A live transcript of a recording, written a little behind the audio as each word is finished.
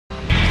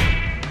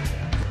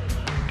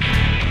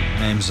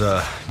name's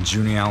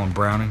Junie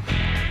Browning.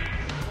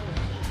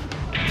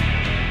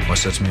 What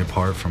sets me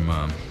apart from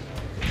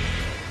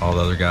all the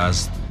other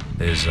guys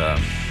is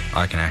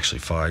I can actually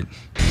fight.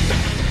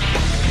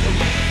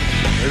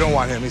 They don't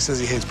want him. He says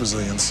he hates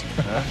Brazilians.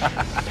 The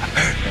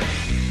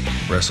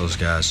rest of those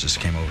guys just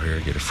came over here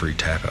to get a free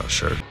tap-out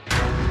shirt.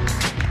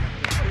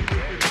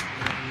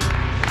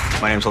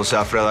 My name's Jose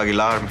Alfredo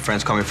Aguilar. My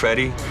friends call me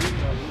Freddy.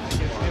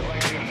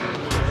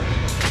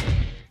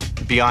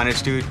 To be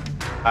honest, dude,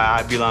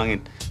 I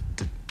belong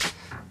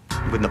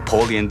with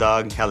Napoleon,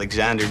 dog.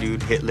 Alexander,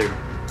 dude. Hitler.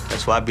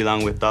 That's what I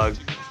belong with, dog.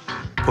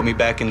 Put me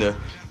back in the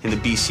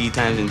BC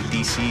times and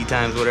DC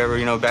times, whatever,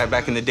 you know,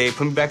 back in the day.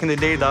 Put me back in the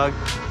day, dog.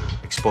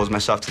 Expose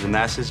myself to the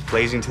masses,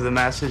 blazing to the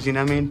masses, you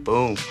know what I mean?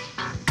 Boom.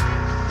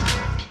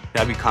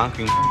 I'd be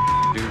conquering,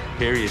 dude,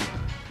 period.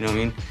 You know what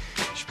I mean?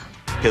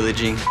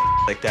 Pillaging,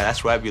 like that.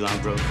 That's where I belong,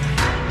 bro.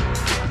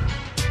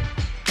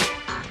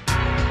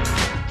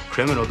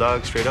 Criminal,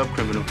 dog. Straight up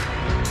criminal.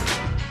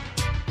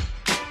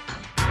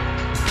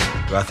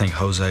 Do I think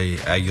Jose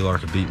Aguilar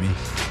could beat me?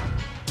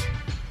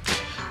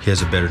 He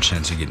has a better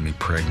chance of getting me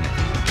pregnant.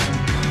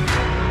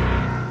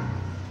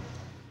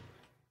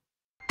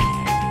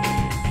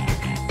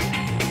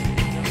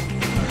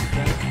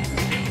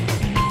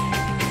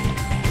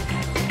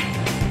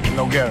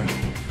 No, Gary.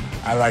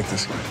 I like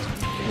this guy.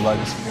 You like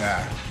this?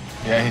 Yeah.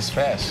 Yeah, he's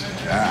fast.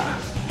 Yeah.